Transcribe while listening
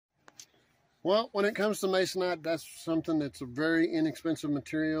Well, when it comes to Masonite, that's something that's a very inexpensive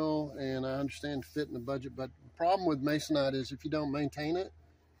material, and I understand fit in the budget, but the problem with Masonite is if you don't maintain it,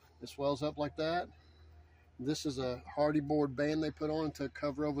 it swells up like that. This is a Hardie board band they put on to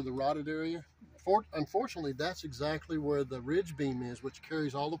cover over the rotted area. Unfortunately, that's exactly where the ridge beam is, which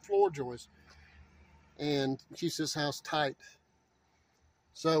carries all the floor joists and keeps this house tight.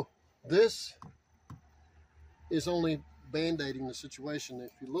 So this is only band-aiding the situation.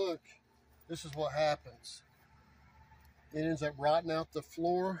 If you look, this is what happens. It ends up rotting out the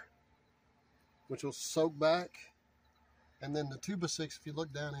floor, which will soak back. And then the 2x6, if you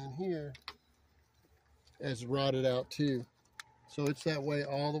look down in here, is rotted out too. So it's that way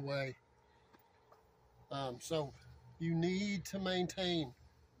all the way. So you need to maintain,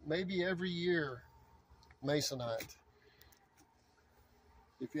 maybe every year, Masonite.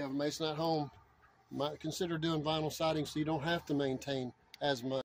 If you have a Masonite home, you might consider doing vinyl siding so you don't have to maintain as much.